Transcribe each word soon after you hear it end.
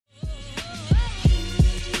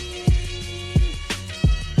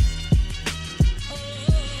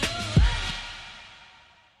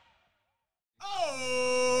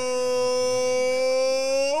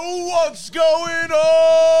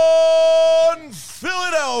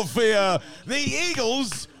Philadelphia. The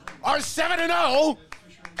Eagles are 7-0,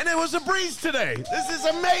 and it was a breeze today. This is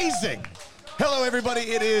amazing. Hello, everybody.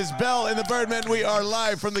 It is Bell and the Birdmen. We are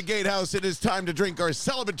live from the Gatehouse. It is time to drink our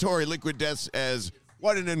celebratory liquid deaths as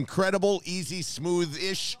what an incredible, easy,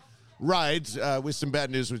 smooth-ish ride with some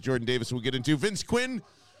bad news with Jordan Davis we'll get into. Vince Quinn,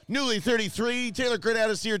 newly 33. Taylor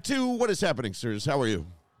Granatus here, too. What is happening, sirs? How are you?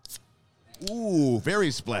 Ooh, very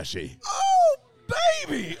splashy. Oh,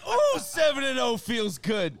 baby. Oh, 7-0 feels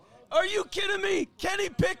good. Are you kidding me? Kenny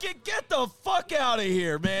Pickett, get the fuck out of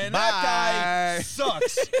here, man. Bye. That guy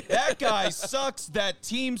sucks. That guy sucks. That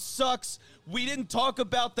team sucks. We didn't talk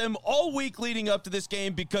about them all week leading up to this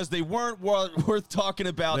game because they weren't worth talking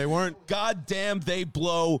about. They weren't. God damn, they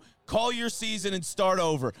blow. Call your season and start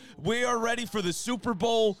over. We are ready for the Super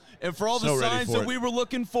Bowl, and for all the signs that we were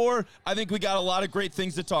looking for, I think we got a lot of great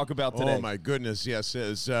things to talk about today. Oh, my goodness, yes.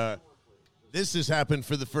 This has happened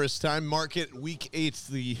for the first time. Market Week 8,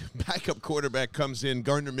 the backup quarterback comes in.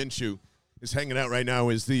 Gardner Minshew is hanging out right now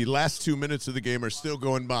as the last 2 minutes of the game are still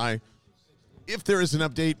going by. If there is an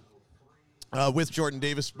update with Jordan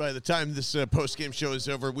Davis by the time this post-game show is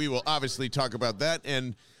over, we will obviously talk about that,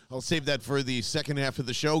 and I'll save that for the second half of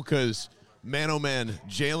the show because, man, oh, man,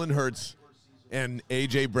 Jalen Hurts and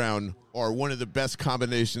A.J. Brown are one of the best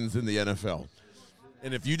combinations in the NFL.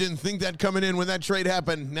 And if you didn't think that coming in when that trade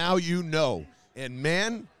happened, now you know. And,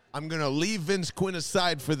 man, I'm going to leave Vince Quinn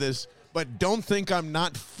aside for this, but don't think I'm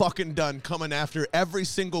not fucking done coming after every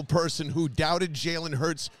single person who doubted Jalen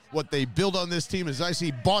Hurts, what they build on this team, as I see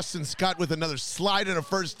Boston Scott with another slide and a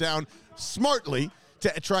first down smartly to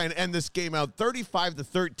try and end this game out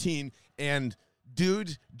 35-13. And,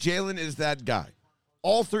 dude, Jalen is that guy.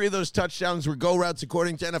 All three of those touchdowns were go routes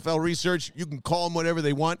according to NFL research. You can call them whatever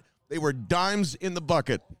they want. They were dimes in the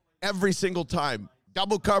bucket every single time.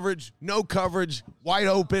 Double coverage, no coverage, wide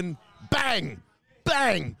open, bang,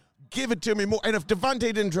 bang, give it to me more. And if Devontae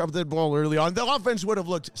didn't drop that ball early on, the offense would have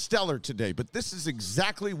looked stellar today. But this is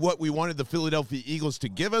exactly what we wanted the Philadelphia Eagles to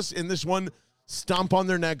give us in this one. Stomp on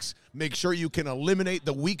their necks. Make sure you can eliminate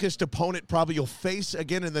the weakest opponent probably you'll face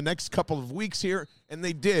again in the next couple of weeks here. And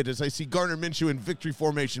they did, as I see Gardner Minshew in victory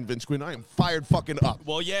formation, Vince Quinn. I am fired fucking up.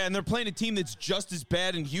 Well, yeah, and they're playing a team that's just as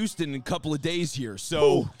bad in Houston in a couple of days here.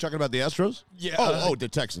 So, talking about the Astros? Yeah. The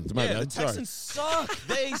Texans. My bad. The Texans suck.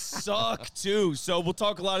 They suck, too. So we'll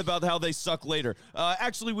talk a lot about how they suck later.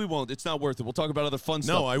 Actually, we won't. It's not worth it. We'll talk about other fun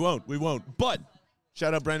stuff. No, I won't. We won't. But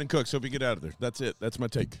shout out Brandon Cooks. Hope you get out of there. That's it. That's my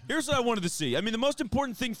take. Here's what I wanted to see. I mean, the most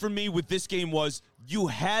important thing for me with this game was you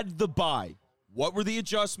had the bye. What were the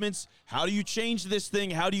adjustments? How do you change this thing?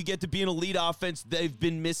 How do you get to be an elite offense? They've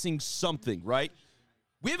been missing something, right?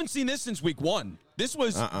 We haven't seen this since week 1. This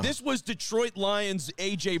was Detroit Lions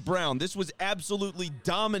A.J. Brown. This was absolutely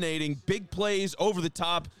dominating, big plays over the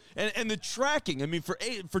top, and the tracking. I mean, for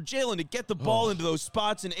Jalen to get the ball into those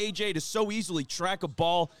spots and A.J. to so easily track a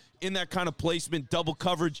ball in that kind of placement, double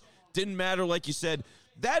coverage, didn't matter, like you said.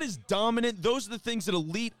 That is dominant. Those are the things that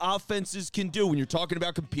elite offenses can do. When you're talking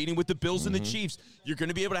about competing with the Bills and the Chiefs, you're going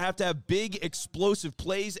to be able to have big, explosive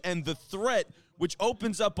plays and the threat, which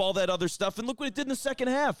opens up all that other stuff. And look what it did in the second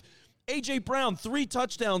half. A.J. Brown, 3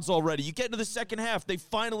 touchdowns already. You get into the second half, they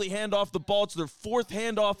finally hand off the ball. It's their 4th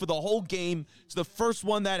handoff of the whole game. It's the first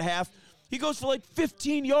one that half. He goes for like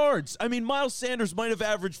 15 yards. I mean, Miles Sanders might have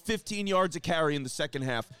averaged 15 yards a carry in the second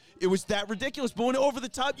half. It was that ridiculous. But when over the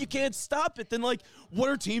top, you can't stop it. Then, like, what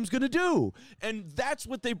are teams going to do? And that's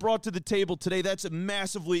what they brought to the table today. That's a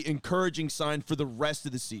massively encouraging sign for the rest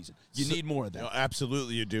of the season. You need more of that. No,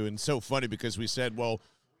 absolutely you do. And so funny because we said, well,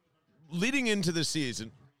 leading into the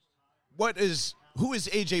season, who is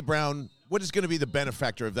A.J. Brown? What is going to be the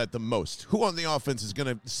benefactor of that the most? Who on the offense is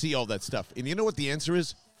going to see all that stuff? And you know what the answer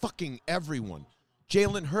is? Fucking everyone.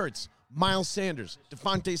 Jalen Hurts, Miles Sanders,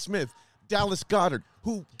 DeVonta Smith, Dallas Goedert,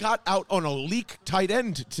 who got out on a tight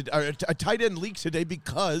end leak today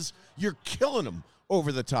because you're killing them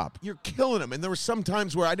over the top. You're killing them. And there were some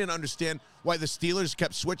times where I didn't understand why the Steelers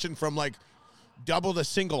kept switching from like double to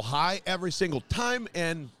single high every single time.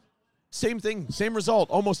 And same thing, same result,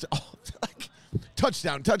 almost like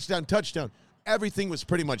touchdown. Everything was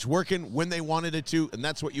pretty much working when they wanted it to, and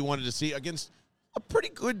that's what you wanted to see against a pretty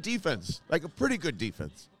good defense, A pretty good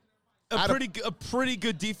defense,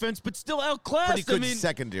 but still outclassed. Pretty good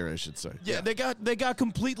secondary, I should say. Yeah, they got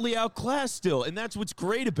completely outclassed still, and that's what's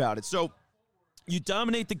great about it. So you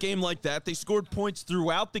dominate the game like that. They scored points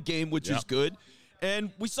throughout the game, which is good.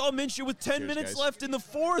 And we saw Minshew with 10 minutes left in the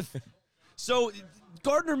fourth. So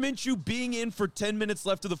Gardner Minshew being in for 10 minutes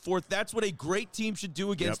left of the fourth, that's what a great team should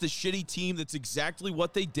do against a shitty team. That's exactly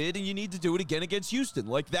what they did, and you need to do it again against Houston.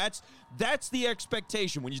 Like, that's the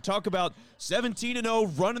expectation. When you talk about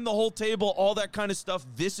 17-0, running the whole table, all that kind of stuff,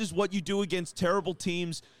 this is what you do against terrible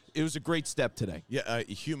teams. It was a great step today. Yeah, a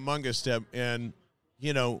humongous step. And,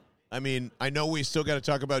 you know, I mean, I know we still got to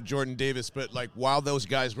talk about Jordan Davis, but, like, while those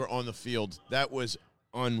guys were on the field, that was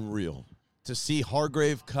unreal. To see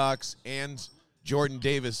Hargrave, Cox, and Jordan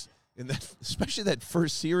Davis in that, especially that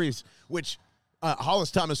first series, which Hollis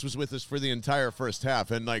Thomas was with us for the entire first half.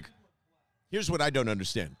 And, like, here's what I don't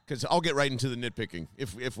understand, because I'll get right into the nitpicking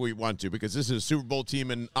if we want to, because this is a Super Bowl team,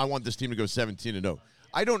 and I want this team to go 17-0.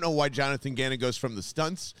 I don't know why Jonathan Gannon goes from the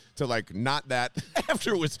stunts to, like, not that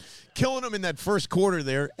after it was killing him in that first quarter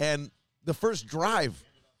there, and the first drive,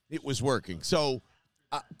 it was working. So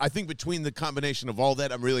I think between the combination of all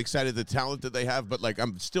that, I'm really excited the talent that they have, but, like,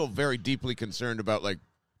 I'm still very deeply concerned about, like,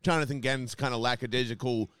 Jonathan Gannon's kind of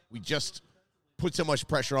lackadaisical. We just put so much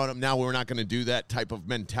pressure on him. Now we're not going to do that type of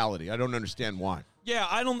mentality. I don't understand why. Yeah,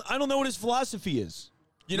 I don't know what his philosophy is.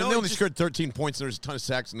 You know, they only scored 13 points, and there's a ton of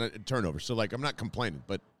sacks and a turnover. So, like, I'm not complaining,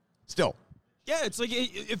 but still. Yeah, it's like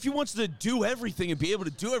if he wants to do everything and be able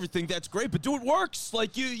to do everything, that's great, but do what works.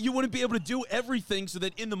 Like, you wouldn't be able to do everything so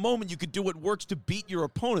that in the moment you could do what works to beat your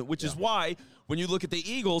opponent, which is why when you look at the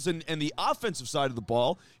Eagles and the offensive side of the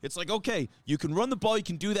ball, it's like, okay, you can run the ball, you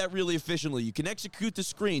can do that really efficiently. You can execute the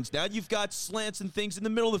screens. Now you've got slants and things in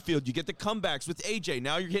the middle of the field. You get the comebacks with AJ.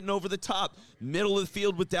 Now you're hitting over the top, middle of the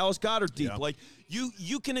field with Dallas Goedert deep. Yeah. Like,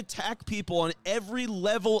 you can attack people on every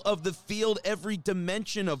level of the field, every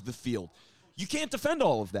dimension of the field. You can't defend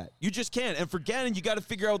all of that. You just can't. And for Gannon, you got to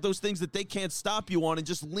figure out those things that they can't stop you on and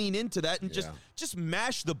just lean into that and just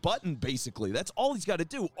mash the button, basically. That's all he's got to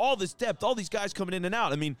do. All this depth, all these guys coming in and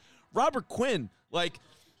out. I mean, Robert Quinn, like,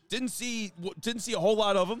 didn't see a whole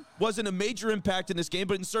lot of him. Wasn't a major impact in this game,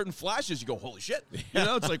 but in certain flashes, you go, holy shit. You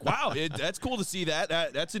know, it's like, wow, that's cool to see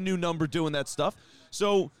that. That's a new number doing that stuff.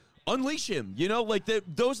 So unleash him. You know, like,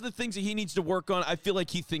 those are the things that he needs to work on. I feel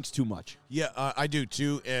like he thinks too much. Yeah, I do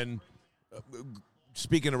too. And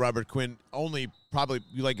speaking of Robert Quinn, only probably,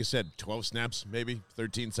 like you said, 12 snaps, maybe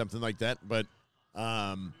 13, something like that. But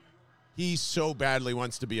he so badly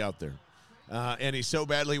wants to be out there. And he so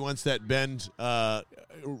badly wants that bend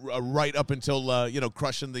right up until,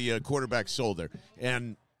 crushing the quarterback's soul there.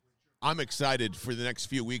 And I'm excited for the next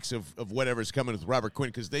few weeks of whatever's coming with Robert Quinn,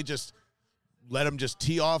 because they just let him just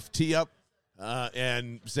tee up.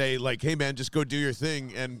 And say, like, hey, man, just go do your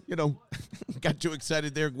thing. And, you know, got too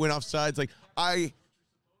excited there, went off sides. Like, I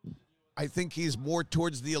think he's more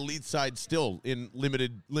towards the elite side still in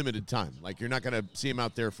limited time. Like, you're not going to see him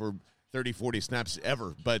out there for 30, 40 snaps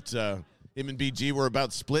ever. But him and BG were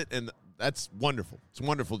about split, and that's wonderful. It's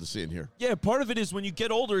wonderful to see in here. Yeah, part of it is when you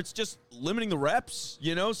get older, it's just limiting the reps,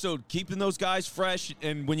 you know, so keeping those guys fresh.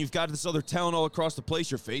 And when you've got this other talent all across the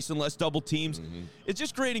place, you're facing less double teams. Mm-hmm. It's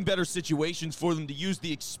just creating better situations for them to use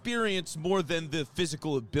the experience more than the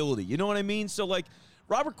physical ability. You know what I mean? So, like,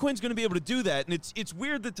 Robert Quinn's going to be able to do that. And it's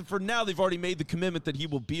weird that for now they've already made the commitment that he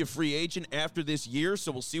will be a free agent after this year.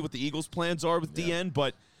 So we'll see what the Eagles' plans are with DN.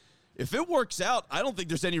 But if it works out, I don't think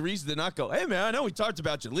there's any reason to not go, hey, man, I know we talked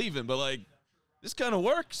about you leaving, but, like, this kind of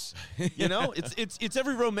works. You know, it's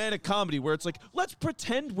every romantic comedy where it's like, let's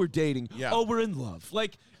pretend we're dating. Yeah. Oh, we're in love.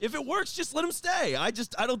 Like, if it works, just let him stay. I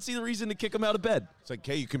don't see the reason to kick him out of bed. It's like,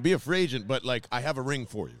 hey, you can be a free agent, but, like, I have a ring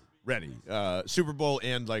for you. Ready. Super Bowl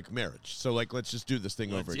and, like, marriage. So, like, let's just do this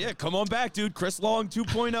thing over again. Yeah, come on back, dude. Chris Long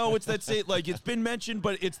 2.0. It's that same, like, it's been mentioned,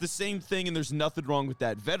 but it's the same thing, and there's nothing wrong with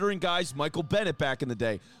that. Veteran guys, Michael Bennett back in the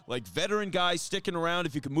day. Like, veteran guys sticking around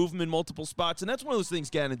if you can move them in multiple spots, and that's one of those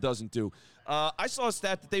things Gannon doesn't do. I saw a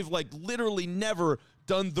stat that they've, like, literally never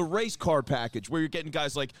done the race car package where you're getting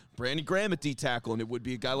guys like Brandon Graham at D-tackle, and it would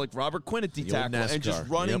be a guy like Robert Quinn at D-tackle, and just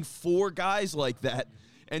running four guys like that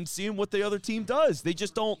and seeing what the other team does. They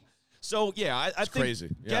just don't. So, yeah, I think crazy.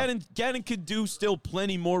 Yeah. Gannon could do still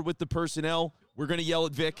plenty more with the personnel. We're going to yell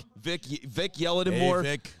at Vic. Vic, yell at him more.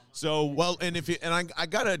 Vic. So, well, and I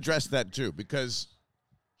got to address that, too, because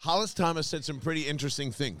Hollis Thomas said some pretty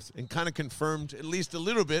interesting things and kind of confirmed at least a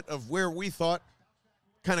little bit of where we thought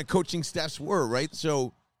kind of coaching staffs were, right?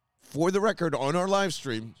 So, for the record, on our live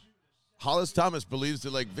stream, Hollis Thomas believes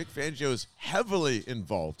that, like, Vic Fangio is heavily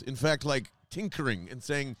involved. In fact, like, tinkering and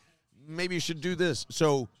saying, maybe you should do this.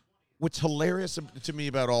 So, what's hilarious to me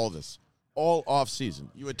about all this, all offseason,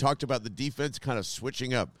 you had talked about the defense kind of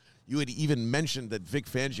switching up. You had even mentioned that Vic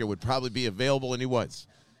Fangio would probably be available, and he was.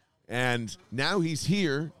 And now he's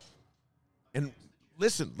here. And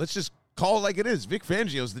listen, let's just call it like it is. Vic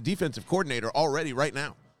Fangio is the defensive coordinator already right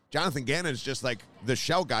now. Jonathan Gannon is just like the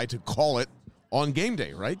shell guy to call it on game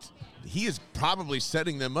day, right? He is probably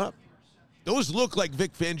setting them up. Those look like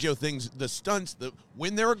Vic Fangio things, the stunts,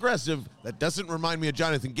 when they're aggressive, that doesn't remind me of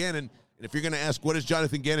Jonathan Gannon. And if you're going to ask, what does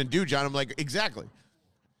Jonathan Gannon do, John? I'm like, exactly.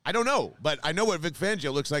 I don't know, but I know what Vic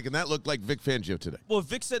Fangio looks like, and that looked like Vic Fangio today. Well,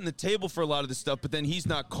 Vic's setting the table for a lot of this stuff, but then he's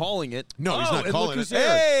not calling it. No, he's not calling it.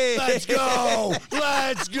 Hey! Let's go!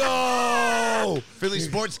 Let's go! Philly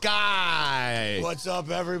sports guy. What's up,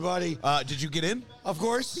 everybody? Did you get in? Of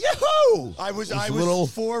course. Yahoo! I was little-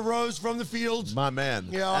 4 rows from the field. My man.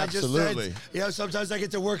 You know, Absolutely. I just said, sometimes I get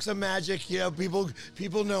to work some magic.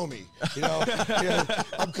 People know me.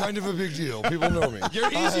 I'm kind of a big deal. People know me.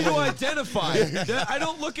 You're easy to identify. I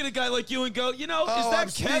don't look at a guy like you and go, is that I'm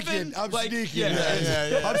Kevin? Sneaking. I'm sneaking.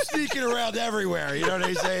 Yeah. I'm sneaking around everywhere. You know what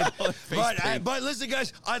I'm saying? But listen,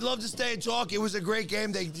 guys, I'd love to stay and talk. It was a great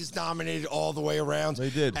game. They just dominated all the way around.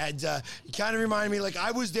 They did. And it kind of reminded me, like,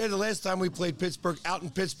 I was there the last time we played Pittsburgh, out in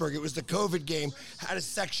Pittsburgh. It was the COVID game. Had a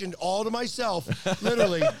section all to myself,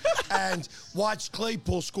 literally, and watched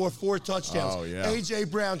Claypool score 4 touchdowns. Oh, yeah. A.J.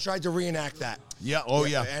 Brown tried to reenact that. Yeah. Oh,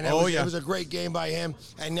 yeah. And it was a great game by him.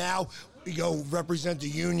 And now we go represent the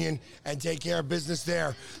Union and take care of business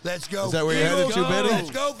there. Let's go. Is that where you're headed to, Benny?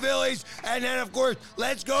 Let's go, Phillies. And then, of course,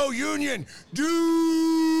 let's go, Union.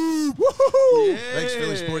 Dude! Woohoo! Thanks,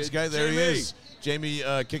 Philly sports guy. There he Jamie. is. Jamie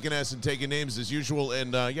kicking ass and taking names as usual.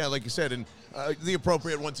 And, like you said, and the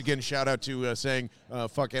appropriate, once again, shout out to saying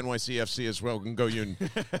fuck NYCFC as well and go Union.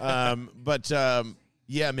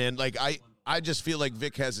 Yeah, man, like I just feel like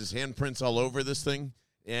Vic has his handprints all over this thing.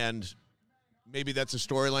 And maybe that's a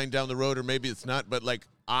storyline down the road or maybe it's not. But, like,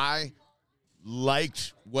 I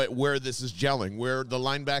liked where this is gelling, where the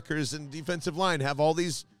linebackers and defensive line have all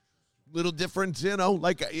these little different,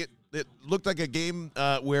 like it looked like a game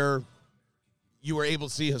where you were able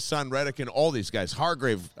to see Hassan Reddick and all these guys.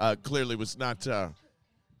 Hargrave clearly was not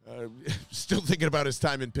still thinking about his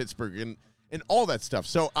time in Pittsburgh and all that stuff.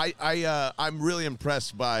 So I'm really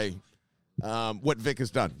impressed by what Vic has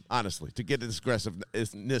done, honestly, to get this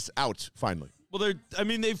aggressiveness out finally. Well,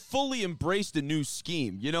 they've fully embraced a new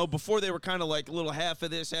scheme. Before they were kind of like a little half of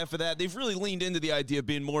this, half of that. They've really leaned into the idea of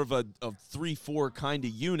being more of a 3-4 kind of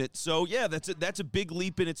unit. So, yeah, that's a big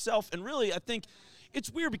leap in itself. And really, I think it's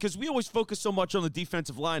weird because we always focus so much on the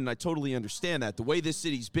defensive line, and I totally understand that. The way this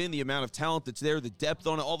city's been, the amount of talent that's there, the depth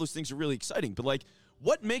on it, all those things are really exciting. But, like,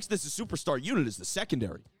 what makes this a superstar unit is the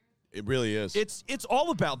secondary. It really is. It's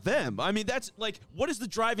all about them. I mean, that's like, what is the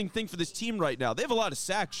driving thing for this team right now? They have a lot of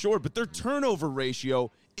sacks, sure, but their turnover ratio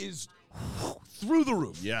is through the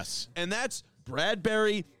roof. Yes. And that's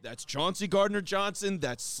Bradbury, that's Chauncey Gardner-Johnson,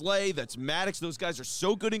 that's Slay, that's Maddox. Those guys are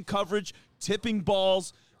so good in coverage, tipping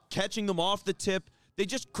balls, catching them off the tip. They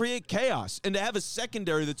just create chaos. And to have a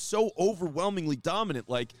secondary that's so overwhelmingly dominant,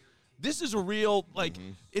 like, this is a real, like,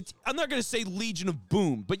 I'm not going to say Legion of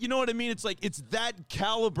Boom, but you know what I mean? It's like, it's that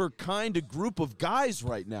caliber kind of group of guys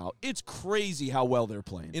right now. It's crazy how well they're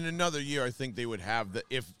playing. In another year, I think they would have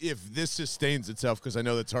if this sustains itself, because I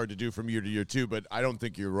know that's hard to do from year to year too, but I don't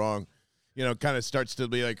think you're wrong. It kind of starts to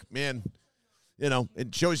be like, man,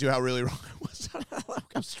 it shows you how really wrong I was.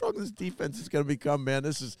 How strong this defense is going to become, man.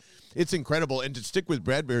 It's incredible. And to stick with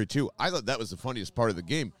Bradbury too, I thought that was the funniest part of the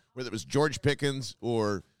game, whether it was George Pickens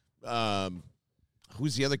or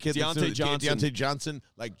who's the other kid? Deontay Johnson.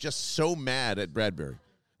 Like, just so mad at Bradbury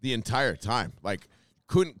the entire time. Like,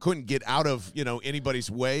 couldn't get out of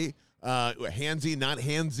anybody's way. Handsy, not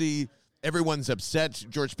handsy. Everyone's upset.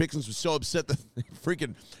 George Pickens was so upset that they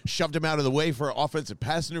freaking shoved him out of the way for offensive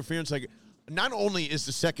pass interference. Like, not only is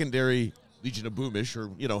the secondary Legion of Boomish,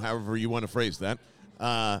 or however you want to phrase that,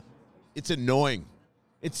 it's annoying.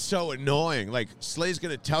 It's so annoying. Like, Slay's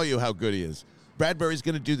going to tell you how good he is. Bradbury's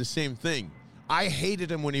going to do the same thing. I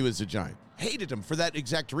hated him when he was a Giant. Hated him for that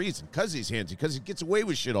exact reason, because he's handsy, because he gets away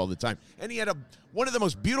with shit all the time. And he had one of the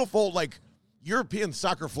most beautiful, like, European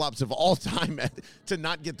soccer flops of all time to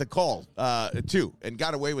not get the call, too, and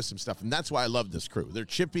got away with some stuff. And that's why I love this crew. They're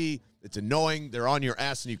chippy. It's annoying. They're on your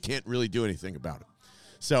ass, and you can't really do anything about it.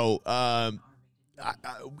 So I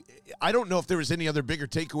don't know if there was any other bigger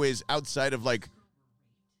takeaways outside of, like,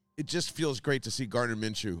 it just feels great to see Gardner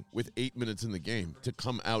Minshew with 8 minutes in the game to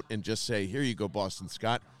come out and just say, here you go, Boston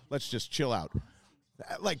Scott. Let's just chill out.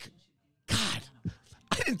 Like, God,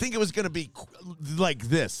 I didn't think it was going to be like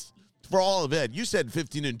this for all of it. You said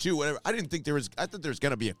 15-2, whatever. I thought there was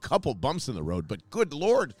going to be a couple bumps in the road, but good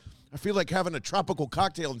Lord, I feel like having a tropical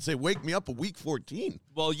cocktail and say, wake me up at week 14.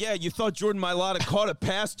 Well, yeah, you thought Jordan Mailata caught a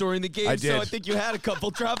pass during the game, I so did. I think you had a couple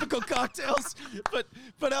tropical cocktails.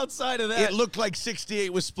 But outside of that, It looked like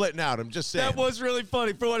 68 was splitting out. I'm just saying. that was really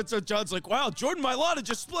funny. For what it's worth, John's like, wow, Jordan Mailata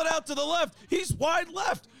just split out to the left. He's wide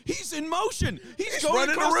left. He's in motion. He's going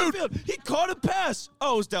running a across route. the field. He caught a pass.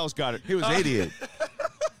 Oh, it was Dallas Goedert. He was 88.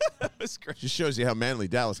 That's great. Just shows you how manly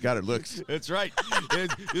Dallas Goedert looks. That's right.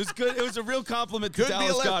 It was good. It was a real compliment to Could be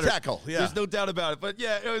Dallas a left Goedert. tackle, yeah. There's no doubt about it. But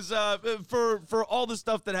yeah, it was for all the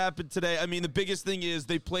stuff that happened today. I mean, the biggest thing is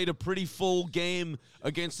they played a pretty full game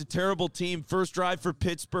against a terrible team. First drive for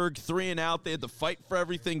Pittsburgh, 3 and out. They had to fight for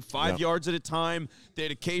everything, 5 yards at a time. They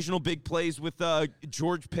had occasional big plays with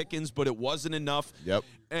George Pickens, but it wasn't enough. Yep.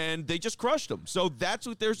 And they just crushed them. So that's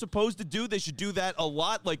what they're supposed to do. They should do that a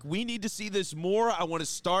lot. Like, we need to see this more. I want to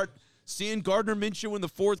start seeing Gardner Minshew in the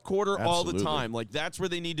fourth quarter all the Absolutely. time. Like, that's where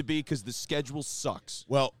they need to be because the schedule sucks.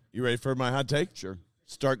 Well, you ready for my hot take? Sure.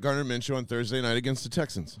 Start Gardner Minshew on Thursday night against the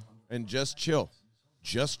Texans. And just chill.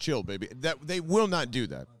 Just chill, baby. That they will not do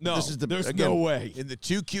that. No, this is there's no way. In the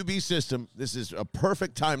 2 QB system, this is a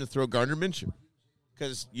perfect time to throw Gardner Minshew.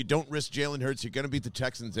 Because you don't risk Jalen Hurts. You're going to beat the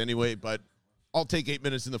Texans anyway, but I'll take 8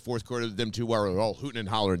 minutes in the fourth quarter of them two while we're all hooting and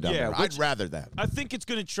hollering down there. I'd rather that. I think it's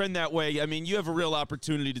going to trend that way. I mean, you have a real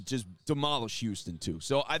opportunity to just demolish Houston, too.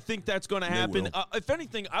 So I think that's going to happen. will. If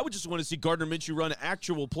anything, I would just want to see Gardner Minshew run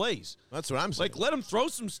actual plays. That's what I'm saying. Like, let him throw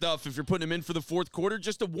some stuff if you're putting him in for the fourth quarter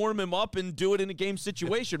just to warm him up and do it in a game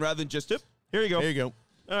situation rather than just, here you go. There you go.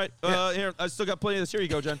 All right, here I still got plenty of this. Here you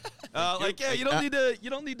go, John. You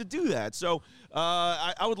don't need to do that. So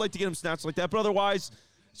I would like to get him snaps like that, but otherwise,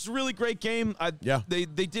 it's a really great game. They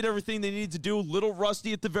did everything they needed to do. A little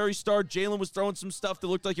rusty at the very start. Jalen was throwing some stuff that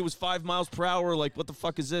looked like it was 5 miles per hour. Like, what the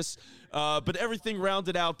fuck is this? But everything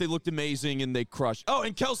rounded out. They looked amazing, and they crushed. Oh,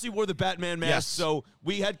 and Kelsey wore the Batman mask. Yes. So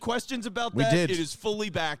we had questions about We that. did. It is fully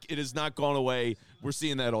back. It has not gone away. We're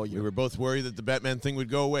seeing that all year. We were both worried that the Batman thing would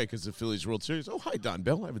go away because the Phillies World Series. Oh, hi, Don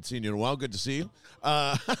Bell. I haven't seen you in a while. Good to see you.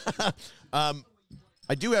 I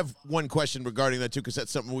do have one question regarding that, too, because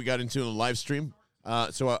that's something we got into in the live stream.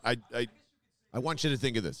 So I want you to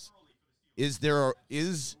think of this. Is the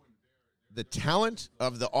talent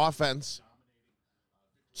of the offense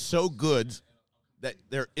so good that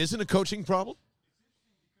there isn't a coaching problem?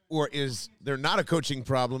 Or is there not a coaching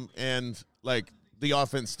problem and, like, the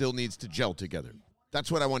offense still needs to gel together? That's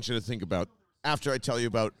what I want you to think about after I tell you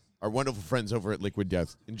about our wonderful friends over at Liquid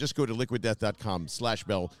Death. And just go to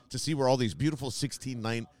liquiddeath.com/bell to see where all these beautiful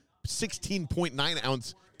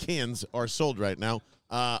 16.9-ounce cans are sold right now.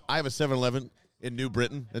 I have a 7-Eleven in New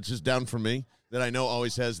Britain that's just down from me that I know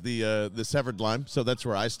always has the severed lime, so that's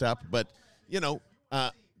where I stop. But,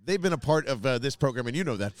 they've been a part of this program, and you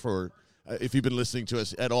know that for if you've been listening to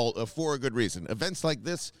us at all for a good reason. Events like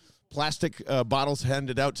this, plastic bottles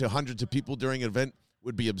handed out to hundreds of people during an event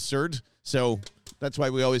would be absurd. So that's why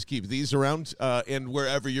we always keep these around. And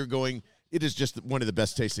wherever you're going, it is just one of the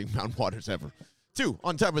best tasting mountain waters ever. 2,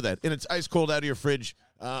 on top of that, and it's ice cold out of your fridge.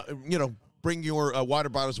 Bring your water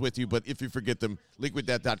bottles with you, but if you forget them,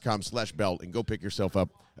 liquiddeath.com/bell and go pick yourself up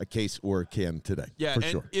a case or a can today. Yeah, for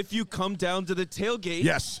and sure. if you come down to the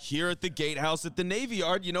tailgate here at the Gatehouse at the Navy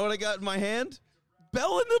Yard, you know what I got in my hand?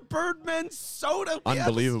 Bell and the Birdmen soda.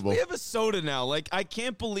 Unbelievable. We have a soda now. Like, I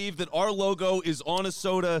can't believe that our logo is on a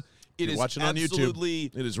soda. It You're is watching on absolutely,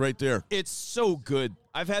 YouTube. It is right there. it's so good.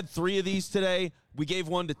 I've had 3 of these today. We gave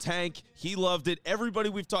one to Tank. He loved it. Everybody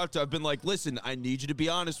we've talked to, I've been like, listen, I need you to be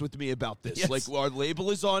honest with me about this. Yes. Like, our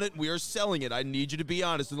label is on it. We are selling it. I need you to be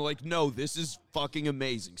honest. And they're like, no, this is fucking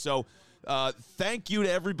amazing. So thank you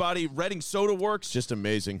to everybody. Reading Soda Works. Just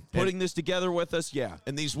amazing. Putting this together with us. Yeah.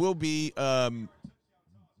 And these will be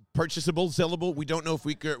purchasable, sellable. We don't know if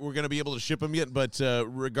we're going to be able to ship them yet, but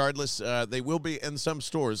regardless, they will be in some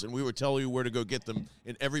stores, and we will tell you where to go get them.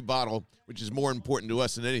 In every bottle, which is more important to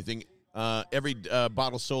us than anything, every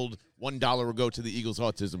bottle sold, $1 will go to the Eagles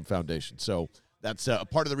Autism Foundation. So that's a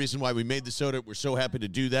part of the reason why we made the soda. We're so happy to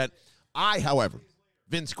do that. I, however,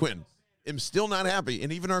 Vince Quinn, am still not happy,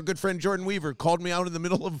 and even our good friend Jordan Weaver called me out in the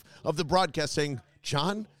middle of the broadcast saying,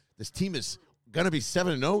 John, this team is going to be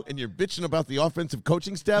 7-0, and you're bitching about the offensive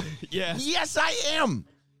coaching staff? Yeah. Yes, I am.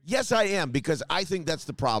 Yes, I am, because I think that's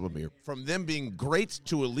the problem here. From them being great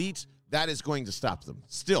to elite, that is going to stop them.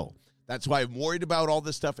 Still, that's why I'm worried about all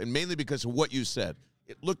this stuff, and mainly because of what you said.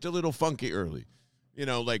 It looked a little funky early.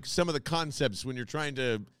 Like some of the concepts when you're trying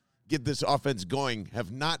to get this offense going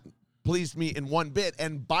have not pleased me in one bit.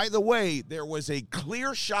 And by the way, there was a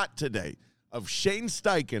clear shot today of Shane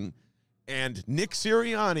Steichen and Nick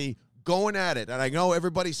Sirianni going at it. And I know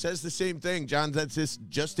everybody says the same thing. John, that's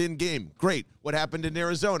just in game. Great. What happened in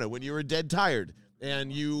Arizona when you were dead tired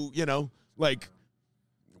and you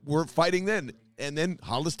were fighting then? And then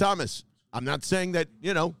Hollis Thomas. I'm not saying that,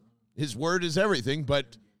 his word is everything,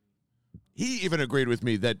 but he even agreed with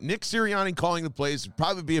me that Nick Sirianni calling the plays would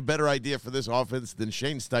probably be a better idea for this offense than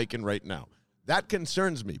Shane Steichen right now. That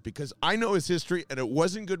concerns me because I know his history, and it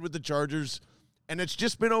wasn't good with the Chargers, and it's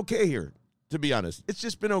just been okay here, to be honest. It's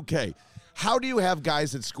just been okay. How do you have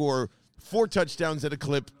guys that score 4 touchdowns at a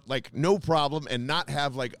clip, like no problem, and not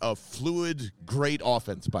have like a fluid, great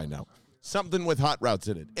offense by now? Something with hot routes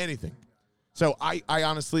in it, anything. So I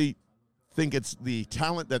honestly think it's the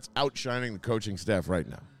talent that's outshining the coaching staff right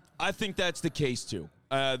now. I think that's the case, too.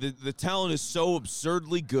 The talent is so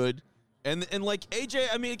absurdly good. And like AJ,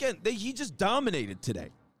 I mean, again, he just dominated today.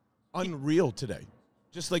 Unreal today.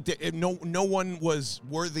 Just like no one was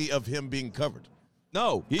worthy of him being covered.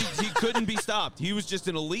 No, he couldn't be stopped. He was just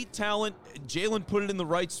an elite talent. Jalen put it in the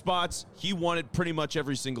right spots. He won it pretty much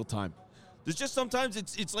every single time. There's just sometimes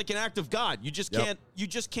it's like an act of God. You just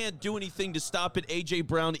can't do anything to stop it. A.J.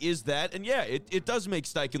 Brown is that. And, yeah, it does make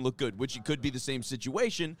Steichen look good, which it could be the same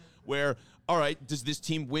situation where, all right, does this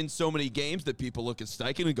team win so many games that people look at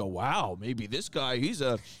Steichen and go, wow, maybe this guy,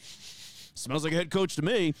 smells like a head coach to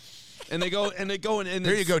me. And they go and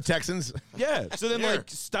there you go, Texans. Yeah. So then like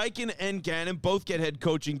Steichen and Gannon both get head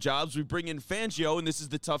coaching jobs. We bring in Fangio, and this is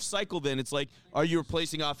the tough cycle then. It's like, are you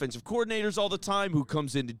replacing offensive coordinators all the time? Who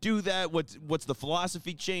comes in to do that? What's the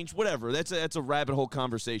philosophy change? Whatever. That's a rabbit hole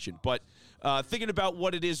conversation. But thinking about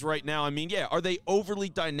what it is right now, I mean, yeah, are they overly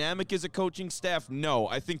dynamic as a coaching staff? No.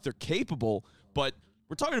 I think they're capable, but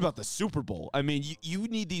we're talking about the Super Bowl. I mean, you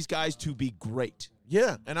need these guys to be great.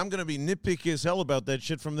 Yeah, and I'm going to be nitpicky as hell about that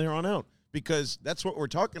shit from there on out because that's what we're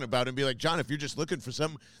talking about and be like, John, if you're just looking for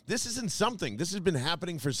something, this isn't something. This has been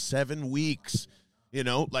happening for 7 weeks, and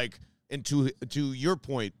to your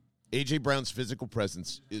point, A.J. Brown's physical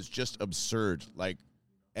presence is just absurd. Like,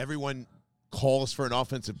 everyone calls for an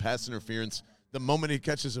offensive pass interference the moment he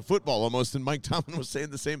catches a football almost, and Mike Tomlin was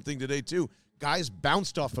saying the same thing today too. Guys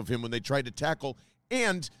bounced off of him when they tried to tackle,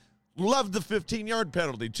 and loved the 15-yard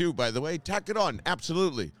penalty, too, by the way. Tack it on,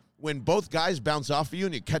 absolutely. When both guys bounce off of you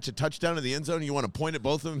and you catch a touchdown in the end zone, and you want to point at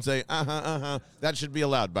both of them and say, that should be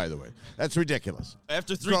allowed, by the way. That's ridiculous.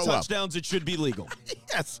 After 3 touchdowns, it should be legal.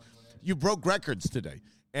 Yes. You broke records today.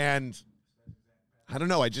 And I don't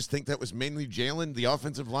know. I just think that was mainly Jalen, the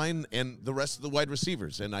offensive line, and the rest of the wide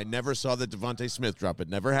receivers. And I never saw that Devontae Smith drop. It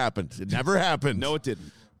never happened. It never happened. No, it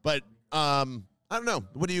didn't. But, I don't know.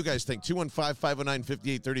 What do you guys think?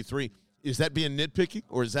 215-509-5833. Is that being nitpicky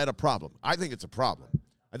or is that a problem? I think it's a problem.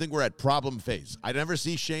 I think we're at problem phase. I never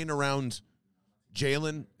see Shane around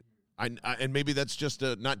Jalen, and maybe that's just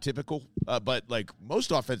not typical, but like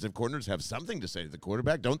most offensive coordinators have something to say to the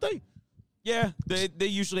quarterback, don't they? Yeah, they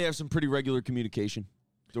usually have some pretty regular communication.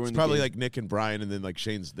 It's probably like Nick and Brian, and then like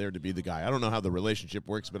Shane's there to be the guy. I don't know how the relationship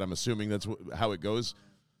works, but I'm assuming that's how it goes.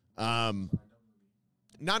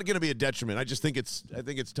 Not going to be a detriment. I think it's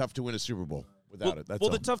tough to win a Super Bowl without it. That's all.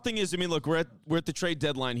 The tough thing is, I mean, look, we're at the trade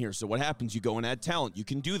deadline here. So what happens? You go and add talent. You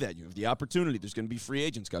can do that. You have the opportunity. There's going to be free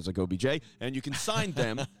agents, guys like OBJ, and you can sign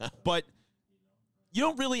them. But you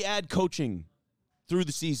don't really add coaching through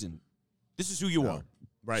the season. This is who you are.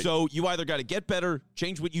 Right. So you either got to get better,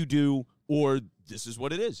 change what you do, or this is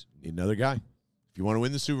what it is. Need another guy. If you want to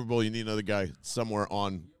win the Super Bowl, you need another guy somewhere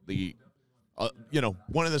on the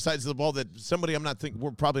one of the sides of the ball that somebody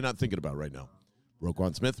we're probably not thinking about right now.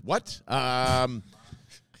 Roquan Smith. What? I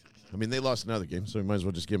mean, they lost another game, so we might as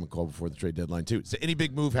well just give him a call before the trade deadline, too. Does any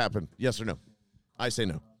big move happen? Yes or no? I say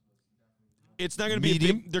no. It's not going to be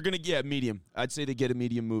medium. They're going to medium. I'd say they get a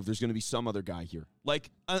medium move. There's going to be some other guy here.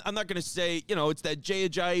 Like, I'm not going to say, it's that Jay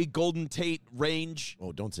Ajayi, Golden Tate range.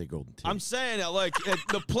 Oh, don't say Golden Tate. I'm saying,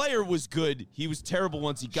 the player was good. He was terrible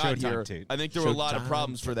once he got here. Tate. I think there were a lot of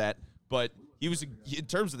problems for that. But he was, in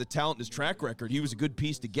terms of the talent and his track record, he was a good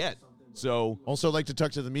piece to get. So also like to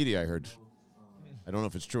talk to the media, I heard. I don't know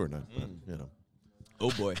if it's true or not, but,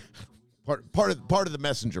 Oh, boy. Part of the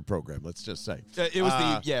messenger program, let's just say. It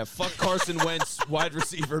was fuck Carson Wentz wide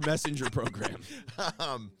receiver messenger program.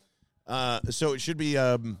 So it should be,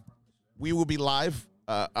 we will be live,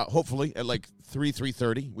 hopefully, at like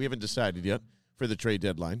 3:30. We haven't decided yet for the trade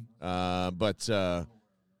deadline. But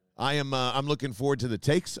I'm looking forward to the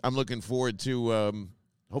takes. I'm looking forward to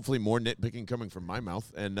hopefully more nitpicking coming from my mouth,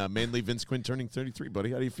 and mainly Vince Quinn turning 33,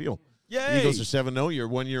 buddy. How do you feel? Yay. Eagles are 7-0. You're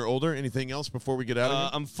 1 year older. Anything else before we get out of here?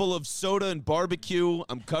 I'm full of soda and barbecue.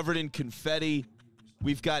 I'm covered in confetti.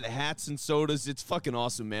 We've got hats and sodas. It's fucking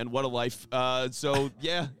awesome, man. What a life. So,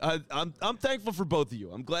 yeah, I'm thankful for both of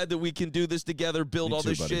you. I'm glad that we can do this together, build all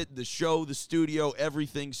this shit, the show, the studio,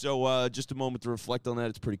 everything. So just a moment to reflect on that.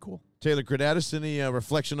 It's pretty cool. Taylor Gradatis, any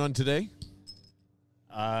reflection on today?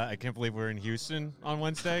 I can't believe we're in Houston on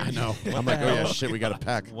Wednesday. I know. What I'm the like, oh, yeah, hell? shit, we got to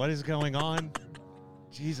pack. What is going on?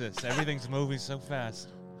 Jesus, everything's moving so fast.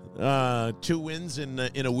 2 wins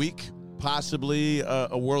in a week, possibly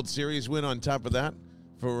a World Series win on top of that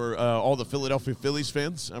for all the Philadelphia Phillies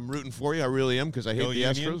fans. I'm rooting for you. I really am because I hate Go the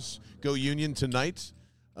Union. Astros. Go Union tonight.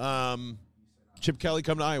 Chip Kelly,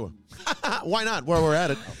 come to Iowa. Why not? While we're at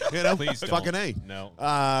it. You know, Please don't. fucking A. No.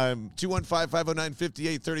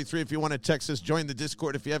 215-509-5833 if you want to text us. Join the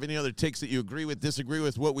Discord if you have any other takes that you agree with, disagree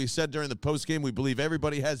with what we said during the postgame. We believe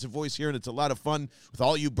everybody has a voice here, and it's a lot of fun with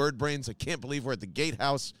all you bird brains. I can't believe we're at the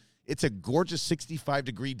Gatehouse. It's a gorgeous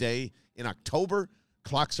 65-degree day in October.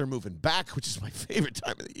 Clocks are moving back, which is my favorite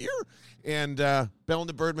time of the year. And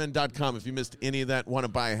bellandthebirdman.com if you missed any of that, want to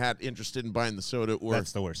buy a hat, interested in buying the soda, or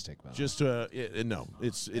That's the worst take, Mel. just no,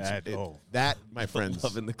 it's Oh. that, my friends.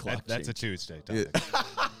 Loving the clock. That's a change. Tuesday topic.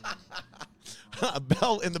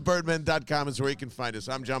 bellandthebirdman.com is where you can find us.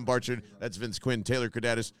 I'm John Barchard. That's Vince Quinn, Taylor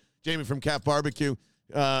Gradatis, Jamie from Calf Barbecue,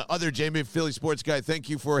 other Jamie, Philly Sports Guy. Thank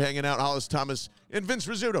you for hanging out. Hollis Thomas and Vince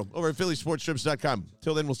Rizzuto over at phillysportstrips.com.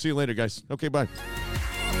 Till then, we'll see you later, guys. Okay, bye.